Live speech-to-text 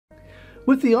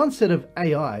With the onset of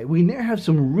AI, we now have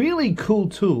some really cool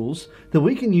tools that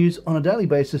we can use on a daily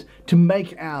basis to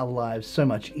make our lives so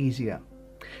much easier.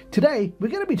 Today, we're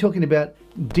going to be talking about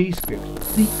Descript,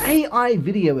 the AI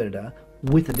video editor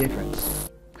with a difference.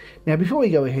 Now, before we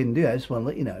go ahead and do that, I just want to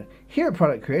let you know, here at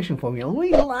Product Creation Formula, we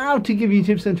love to give you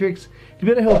tips and tricks to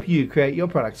better help you create your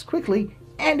products quickly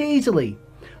and easily.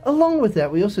 Along with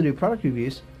that, we also do product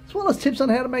reviews, as well as tips on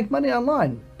how to make money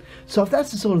online. So if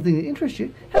that's the sort of thing that interests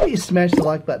you, how about you smash the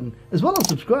like button, as well as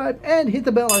subscribe and hit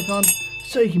the bell icon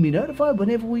so you can be notified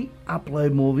whenever we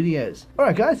upload more videos.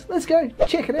 Alright guys, let's go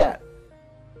check it out.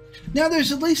 Now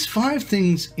there's at least 5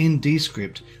 things in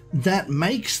Descript that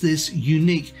makes this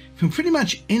unique from pretty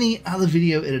much any other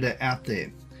video editor out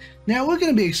there. Now we're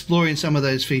going to be exploring some of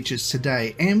those features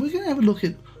today, and we're going to have a look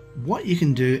at what you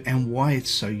can do and why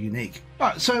it's so unique.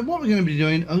 Alright, so what we're going to be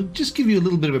doing, I'll just give you a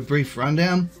little bit of a brief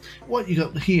rundown. What you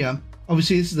got here,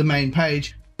 obviously this is the main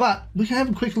page, but we can have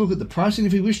a quick look at the pricing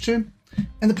if we wish to.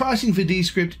 And the pricing for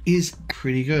Descript is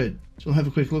pretty good. So we'll have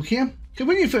a quick look here. So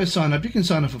when you first sign up, you can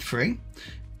sign up for free,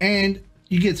 and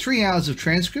you get 3 hours of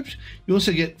transcript. You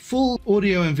also get full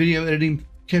audio and video editing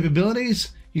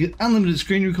capabilities. You get unlimited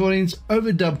screen recordings,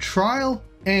 Overdub trial,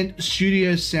 and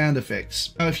studio sound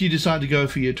effects. Now, if you decide to go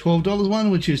for your $12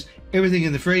 one, which is everything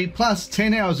in the free, plus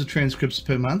 10 hours of transcripts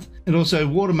per month, and also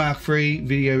watermark-free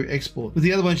video export. With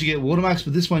the other ones you get watermarks,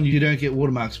 but this one you don't get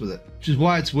watermarks with it, which is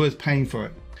why it's worth paying for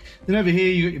it. Then over here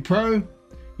you got your Pro,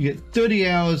 you get 30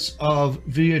 hours of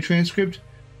video transcript,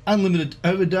 unlimited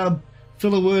overdub,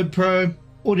 filler word Pro,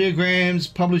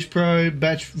 audiograms, publish Pro,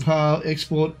 batch file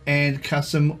export, and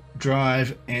custom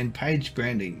drive and page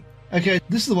branding. Okay,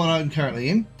 this is the one I'm currently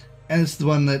in, and it's the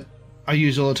one that I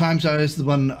use all the time, so it's the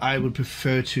one I would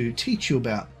prefer to teach you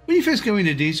about. When you first go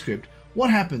into Descript, what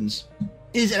happens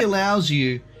is it allows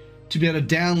you to be able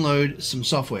to download some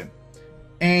software.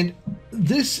 And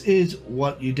this is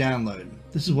what you download.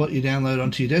 This is what you download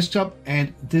onto your desktop,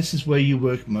 and this is where you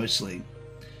work mostly.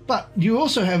 But you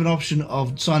also have an option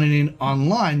of signing in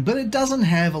online, but it doesn't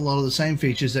have a lot of the same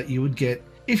features that you would get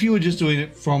if you were just doing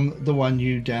it from the one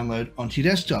you download onto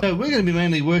your desktop. So we're going to be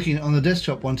mainly working on the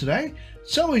desktop one today,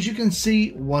 so as you can see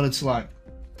what it's like.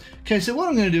 Okay, so what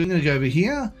I'm going to do, I'm going to go over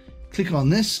here, click on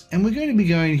this, and we're going to be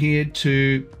going here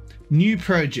to New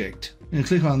Project. I'm going to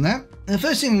click on that. And the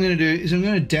first thing I'm going to do is I'm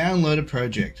going to download a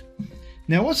project.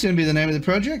 Now what's going to be the name of the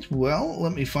project? Well,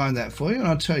 let me find that for you and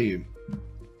I'll tell you.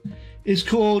 It's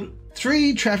called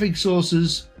 3 traffic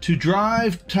sources to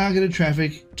drive targeted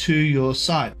traffic to your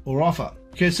site or offer.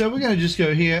 Okay, so we're going to just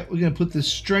go here. We're going to put this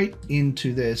straight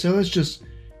into there. So let's just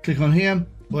click on here.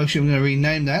 Well, actually, I'm going to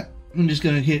rename that. I'm just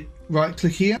going to hit right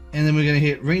click here, and then we're going to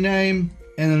hit rename,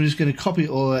 and I'm just going to copy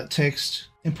all that text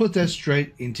and put that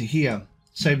straight into here.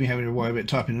 Save me having to worry about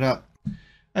typing it up.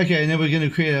 Okay, and then we're going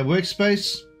to create a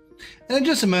workspace. And in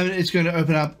just a moment, it's going to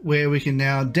open up where we can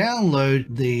now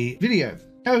download the video.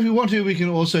 Now, if we want to, we can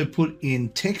also put in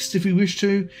text if we wish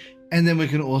to, and then we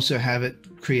can also have it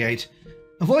create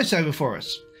a voiceover for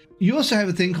us. You also have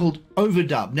a thing called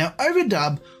Overdub. Now,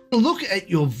 Overdub will look at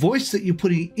your voice that you're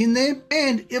putting in there,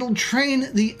 and it'll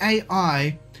train the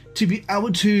AI to be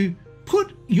able to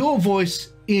put your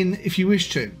voice in if you wish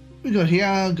to. We got here,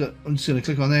 I'm just going to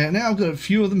click on there. Now I've got a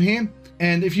few of them here,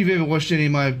 and if you've ever watched any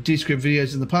of my Descript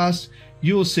videos in the past,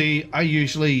 you'll see I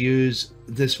usually use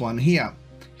this one here,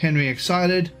 Henry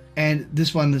Excited, and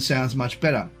this one sounds much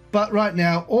better. But right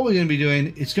now, all we're going to be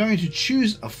doing is going to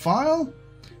choose a file,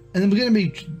 and then we're going to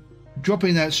be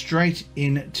dropping that straight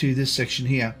into this section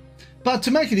here. But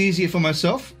to make it easier for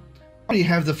myself, I already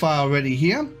have the file ready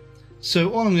here.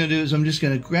 So all I'm going to do is I'm just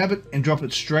going to grab it and drop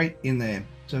it straight in there.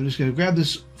 So I'm just going to grab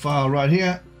this file right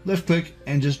here, left click,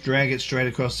 and just drag it straight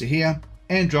across to here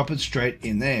and drop it straight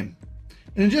in there. And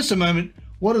in just a moment,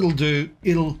 what it'll do,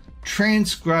 it'll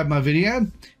transcribe my video.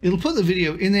 It'll put the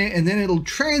video in there, and then it'll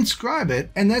transcribe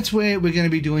it. And that's where we're going to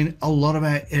be doing a lot of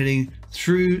our editing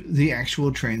through the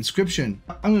actual transcription.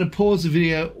 I'm going to pause the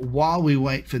video while we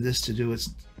wait for this to do its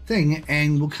thing,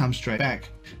 and we'll come straight back.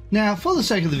 Now, for the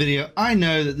sake of the video, I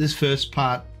know that this first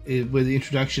part where the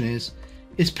introduction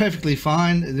is perfectly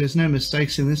fine. There's no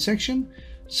mistakes in this section.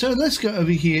 So let's go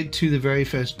over here to the very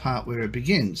first part where it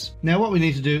begins. Now what we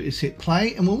need to do is hit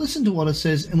play, and we'll listen to what it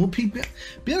says, and we'll be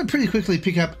able to pretty quickly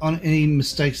pick up on any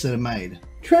mistakes that are made.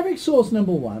 Traffic source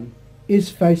number 1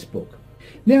 is Facebook.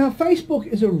 Now Facebook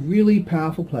is a really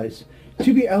powerful place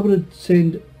to be able to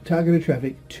send targeted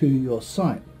traffic to your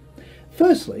site.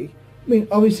 Firstly, I mean,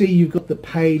 obviously you've got the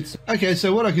paid. Okay,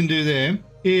 so what I can do there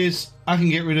is I can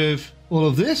get rid of all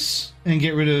of this and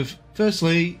get rid of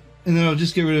firstly, and then I'll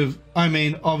just get rid of,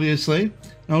 obviously, and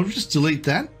I'll just delete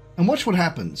that. And watch what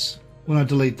happens when I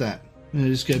delete that. I'm going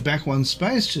to just go back one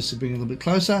space just to bring it a little bit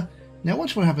closer. Now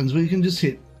watch what happens. We can just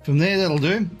hit from there, that'll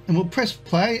do, and we'll press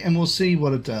play and we'll see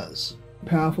what it does.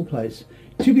 Powerful place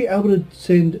to be able to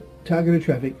send targeted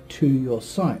traffic to your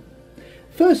site.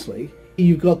 Firstly,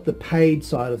 you've got the paid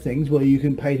side of things where you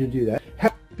can pay to do that.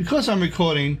 Because I'm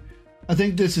recording, I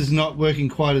think this is not working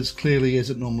quite as clearly as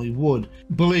it normally would.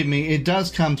 Believe me, it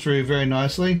does come through very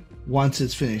nicely once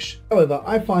it's finished. However,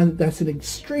 I find that that's an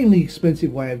extremely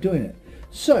expensive way of doing it.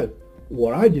 So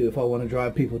what I do if I want to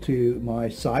drive people to my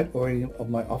site or any of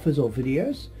my offers or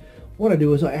videos, what I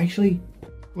do is I actually...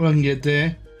 What I can get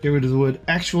there, get rid of the word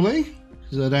actually,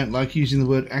 because I don't like using the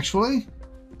word actually.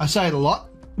 I say it a lot.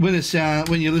 When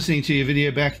you're listening to your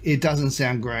video back, it doesn't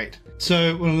sound great.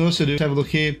 So what I'm also do is have a look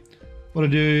here. What I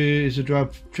do is to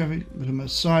drive traffic to my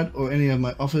site or any of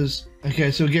my offers. Okay,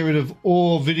 so we'll get rid of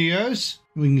all videos.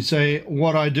 We can say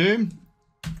what I do,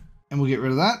 and we'll get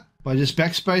rid of that by just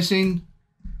backspacing.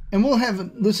 And we'll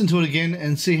listen to it again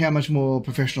and see how much more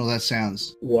professional that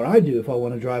sounds. What I do if I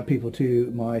want to drive people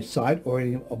to my site or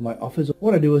any of my offers,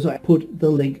 what I do is I put the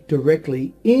link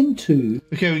directly into...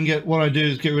 Okay, we can get, what I do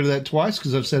is get rid of that twice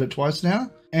because I've said it twice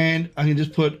now. And I can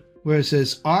just put where it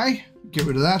says I, get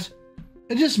rid of that.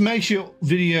 It just makes your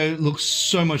video look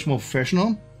so much more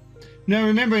professional. Now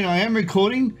remembering I am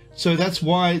recording, so that's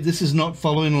why this is not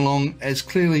following along as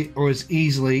clearly or as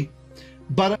easily.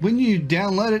 But when you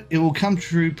download it, it will come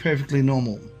through perfectly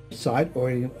normal. Site or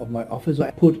any of my offers, I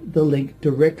put the link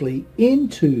directly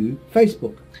into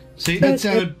Facebook. See, that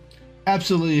sounded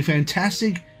absolutely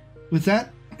fantastic with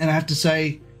that. And I have to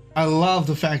say, I love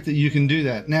the fact that you can do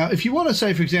that. Now, if you want to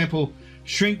say, for example,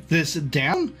 shrink this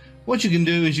down, what you can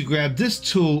do is you grab this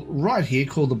tool right here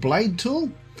called the blade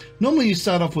tool. Normally you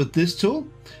start off with this tool,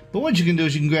 but what you can do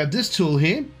is you can grab this tool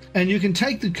here and you can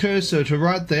take the cursor to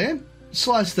right there,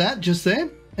 slice that just there,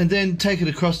 and then take it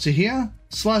across to here,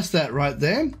 slice that right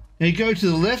there. Now you go to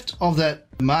the left of that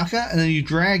marker and then you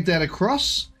drag that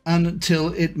across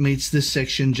until it meets this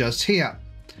section just here,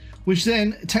 which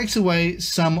then takes away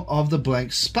some of the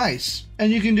blank space.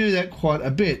 And you can do that quite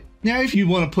a bit. Now, if you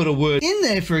want to put a word in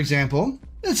there, for example,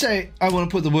 let's say I want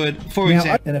to put the word, for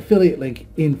example, an affiliate link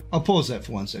in. I'll pause that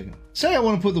for 1 second. Say I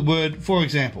want to put the word, for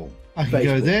example. I can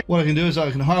go there. What I can do is I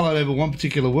can highlight over one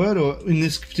particular word, or in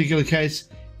this particular case,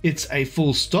 it's a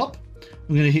full stop.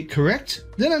 I'm going to hit correct.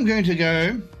 Then I'm going to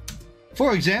go,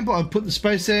 for example, I'll put the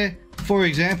space there. For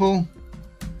example,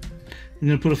 I'm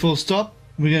going to put a full stop.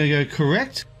 We're going to go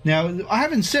correct. Now, I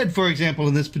haven't said, for example,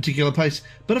 in this particular place,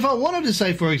 but if I wanted to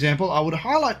say, for example, I would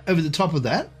highlight over the top of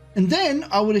that, and then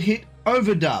I would hit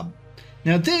overdub.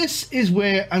 Now, this is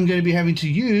where I'm going to be having to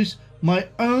use my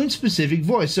own specific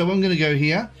voice. So I'm going to go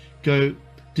here, go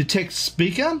detect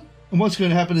speaker, and what's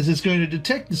going to happen is it's going to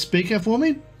detect the speaker for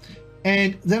me,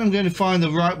 and then I'm going to find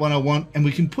the right one I want, and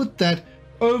we can put that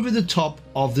over the top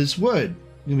of this word.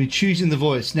 We're going to be choosing the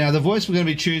voice. Now the voice we're going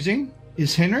to be choosing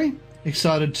is Henry,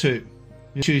 excited to.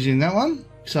 We're choosing that one,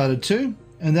 excited to,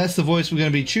 and that's the voice we're going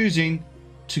to be choosing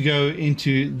to go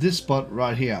into this spot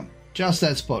right here. Just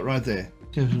that spot right there.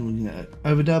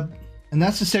 Overdub. And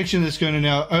that's the section that's going to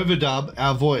now overdub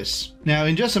our voice. Now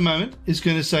in just a moment, it's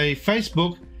going to say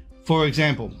Facebook, for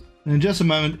example. And in just a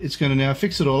moment, it's going to now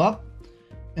fix it all up.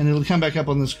 And it'll come back up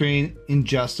on the screen in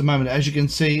just a moment. As you can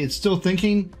see, it's still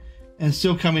thinking and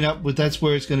still coming up with that's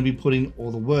where it's going to be putting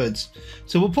all the words.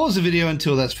 So we'll pause the video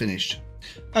until that's finished.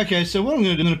 Okay, so what I'm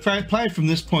going to do, I'm going to play it from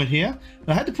this point here.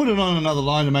 I had to put it on another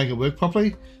line to make it work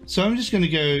properly. So I'm just going to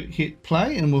go hit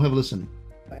play and we'll have a listen.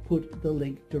 I put the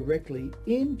link directly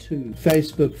into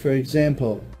Facebook, for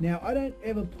example. Now, I don't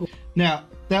ever put... Now,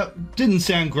 that didn't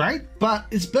sound great, but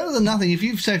it's better than nothing. If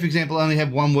you, say, for example, only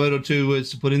have one word or two words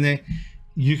to put in there,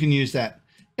 you can use that.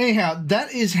 Anyhow,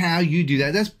 that is how you do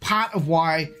that. That's part of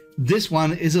why this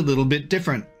one is a little bit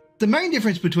different. The main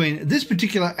difference between this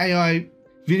particular AI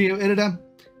video editor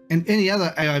and any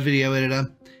other AI video editor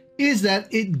is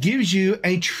that it gives you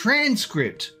a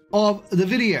transcript of the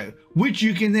video, which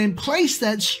you can then place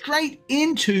that straight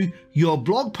into your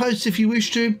blog posts if you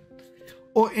wish to,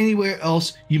 or anywhere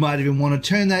else you might even want to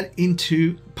turn that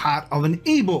into part of an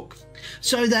ebook.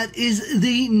 So that is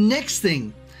the next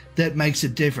thing that makes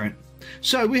it different.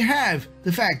 So we have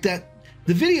the fact that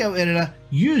the video editor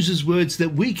uses words that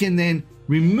we can then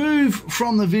remove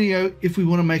from the video if we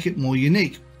want to make it more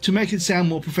unique, to make it sound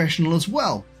more professional as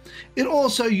well. It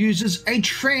also uses a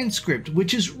transcript,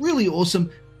 which is really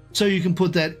awesome, so you can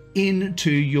put that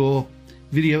into your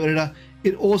video editor.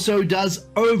 It also does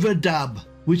overdub,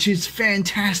 which is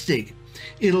fantastic.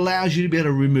 It allows you to be able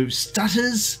to remove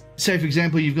stutters. Say, for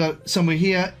example, you've got somewhere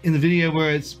here in the video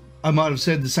where I might have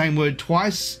said the same word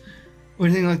twice, or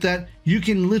anything like that, you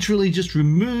can literally just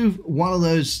remove one of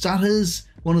those stutters,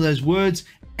 one of those words,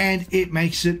 and it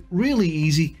makes it really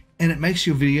easy, and it makes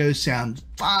your videos sound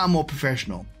far more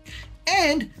professional.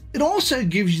 And it also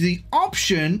gives you the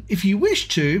option, if you wish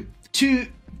to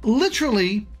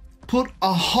literally put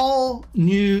a whole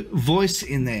new voice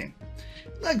in there.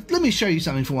 Like, let me show you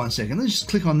something for 1 second. Let's just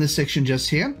click on this section just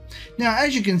here. Now,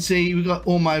 as you can see, we've got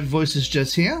all my voices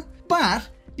just here, but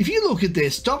if you look at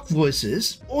their stock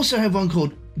voices, also have one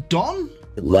called Don.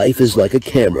 Life is like a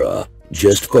camera.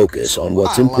 Just focus on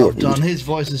what's important. I love Don. His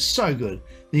voice is so good.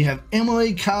 Then you have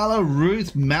Emily, Carla,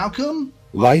 Ruth, Malcolm.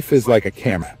 Life is like a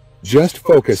camera. Just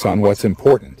focus on what's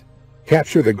important.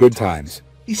 Capture the good times.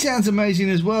 He sounds amazing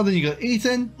as well. Then you got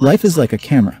Ethan. Life is like a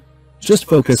camera. Just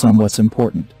focus on what's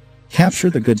important. Capture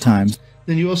the good times.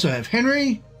 Then you also have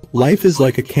Henry. Life is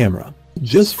like a camera.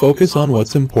 Just focus on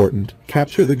what's important.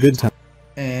 Capture the good times.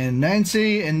 And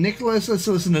Nancy and Nicholas. Let's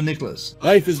listen to Nicholas.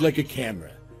 Life is like a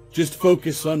camera. Just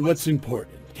focus on what's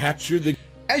important. Capture the...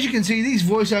 As you can see, these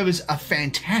voiceovers are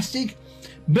fantastic.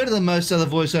 Better than most other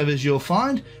voiceovers you'll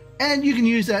find. And you can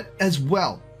use that as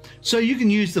well. So you can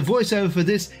use the voiceover for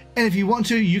this, and if you want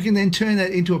to, you can then turn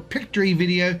that into a pictory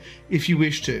video if you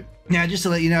wish to. Now, just to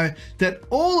let you know that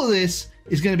all of this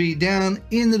is going to be down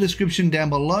in the description down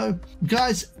below.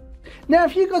 Guys, now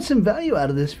if you got some value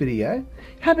out of this video,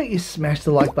 how about you smash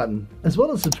the like button, as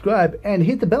well as subscribe and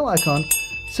hit the bell icon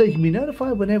so you can be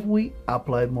notified whenever we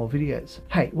upload more videos.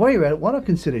 Hey, while you're at it, why not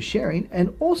consider sharing,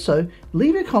 and also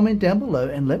leave a comment down below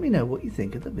and let me know what you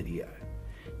think of the video.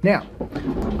 Now,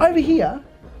 over here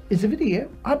is a video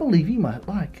I believe you might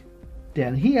like.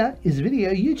 Down here is a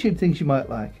video YouTube thinks you might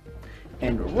like.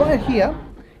 And right here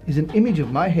is an image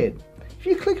of my head. If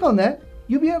you click on that,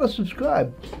 you'll be able to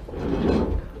subscribe.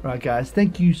 Right guys,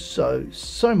 thank you so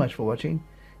much for watching,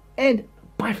 and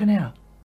bye for now.